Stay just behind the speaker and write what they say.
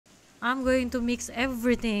I'm going to mix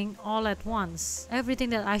everything all at once. Everything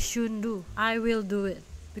that I shouldn't do, I will do it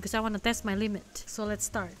because I want to test my limit. So let's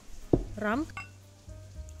start. Rum.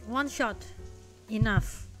 1 shot.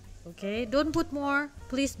 Enough. Okay, don't put more.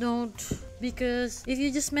 Please don't, because if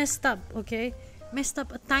you just messed up, okay, messed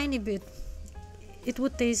up a tiny bit, it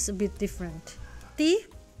would taste a bit different. Tea.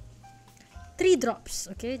 3 drops.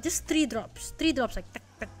 Okay, just 3 drops. 3 drops, like peck,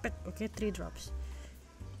 peck, peck. Okay, 3 drops.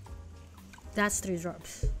 That's 3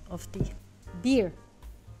 drops of tea. Beer.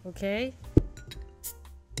 Okay.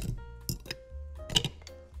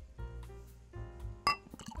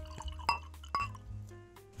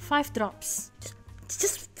 Five drops.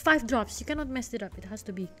 Just 5 drops. You cannot mess it up. It has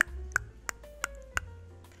to be.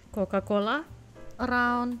 Coca-Cola.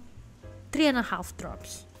 Around 3.5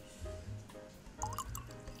 drops.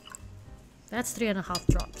 That's 3.5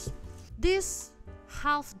 drops. This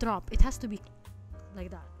half drop, it has to be like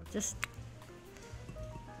that. Just.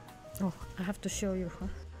 Oh, I have to show you. Huh?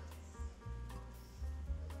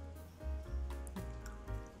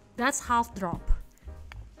 That's half drop.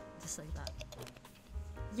 Just like that.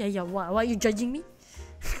 Yeah. Why are you judging me?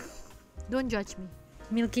 Don't judge me.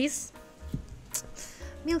 Milkies.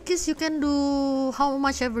 Milkies, you can do how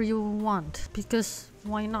much ever you want, because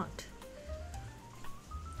why not?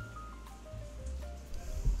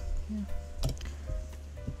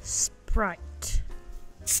 Sprite.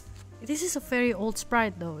 This is a very old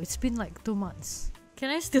Sprite though. It's been like 2 months. Can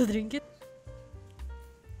I still drink it?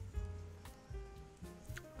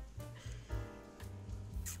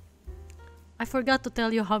 I forgot to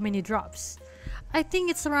tell you how many drops. I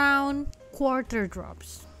think it's around quarter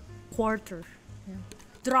drops. Quarter. Yeah.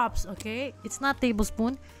 Drops, okay? It's not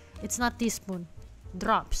tablespoon. It's not teaspoon.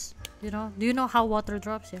 Drops. You know? Do you know how water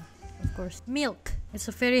drops? Yeah, of course. Milk. It's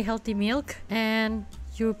a very healthy milk. And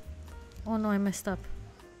you... Oh no, I messed up.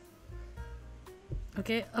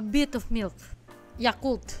 Okay, a bit of milk.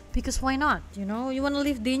 Yakult. Because why not? You know? You want to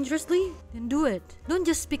live dangerously? Then do it. Don't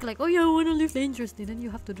just speak like, oh yeah, I want to live dangerously. Then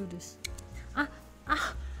you have to do this.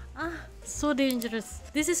 So dangerous.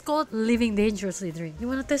 This is called living dangerously drink. You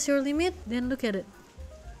want to test your limit? Then look at it.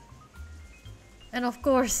 And of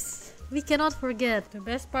course, we cannot forget the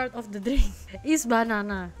best part of the drink is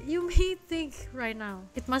banana. You may think right now,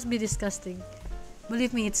 it must be disgusting.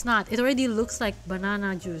 Believe me, it's not. It already looks like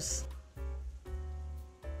banana juice.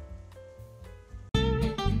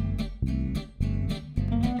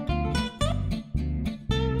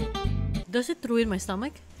 Does it ruin my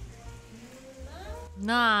stomach?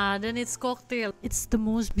 Nah, then it's cocktail. It's the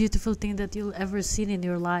most beautiful thing that you'll ever seen in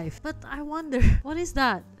your life. But I wonder, what is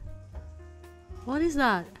that? What is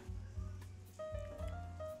that?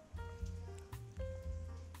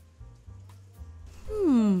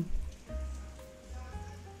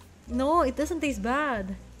 No, it doesn't taste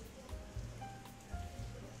bad.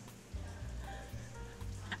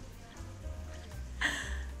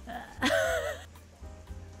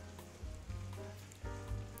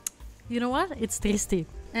 You know what? It's tasty.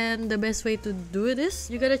 And the best way to do it is,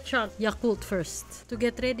 you gotta chug Yakult first to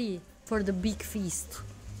get ready for the big feast.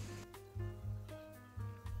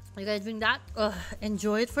 You gotta drink that,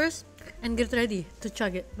 enjoy it first, and get ready to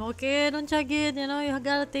chug it. Okay, don't chug it, you know, you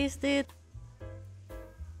gotta taste it.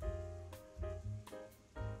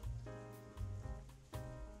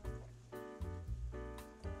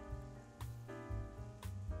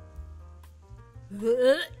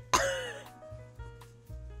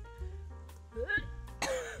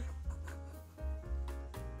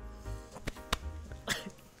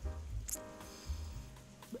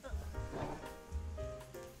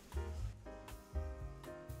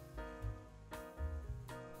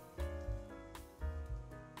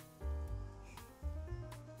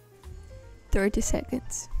 "30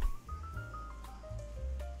 seconds.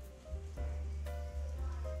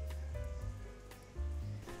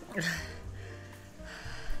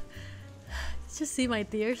 Just see my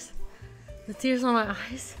tears. The tears on my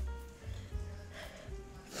eyes.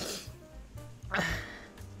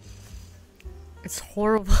 It's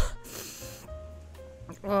horrible.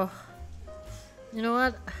 Oh, you know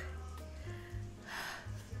what?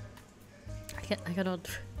 I cannot.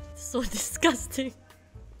 It's so disgusting.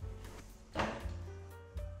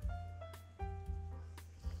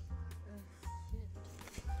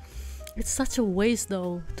 It's such a waste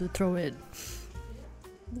though to throw it.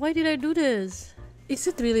 Why did I do this? Is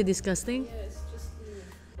it really disgusting? Yeah, it's just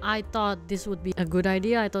I thought this would be a good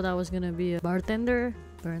idea. I thought I was gonna be a bartender.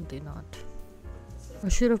 Apparently not. I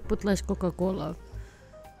should have put less Coca-Cola.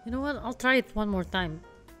 You know what? I'll try it one more time.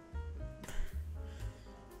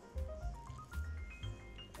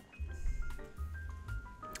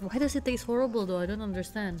 Why does it taste horrible though? I don't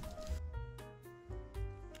understand.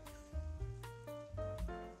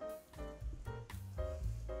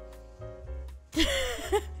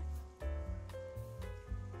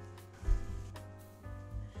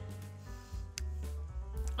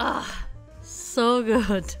 so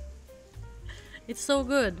good. It's so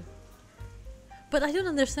good. But I don't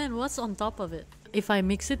understand what's on top of it. If I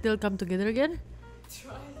mix it, they'll come together again?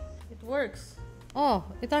 Try. It works. Oh,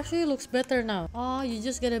 it actually looks better now. Oh, you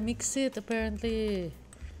just gotta mix it apparently.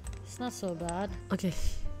 It's not so bad. Okay.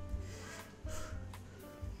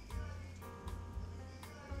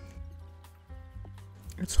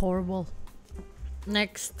 It's horrible.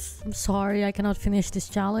 Next. I'm sorry I cannot finish this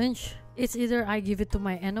challenge. It's either I give it to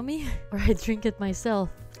my enemy or I drink it myself.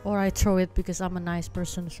 Or I throw it because I'm a nice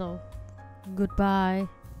person, so goodbye.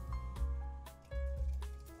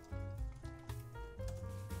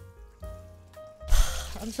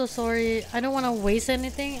 I'm so sorry. I don't want to waste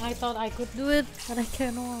anything. I thought I could do it, but I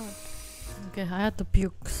cannot. Okay, I had to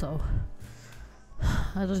puke, so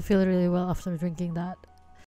I don't feel really well after drinking that.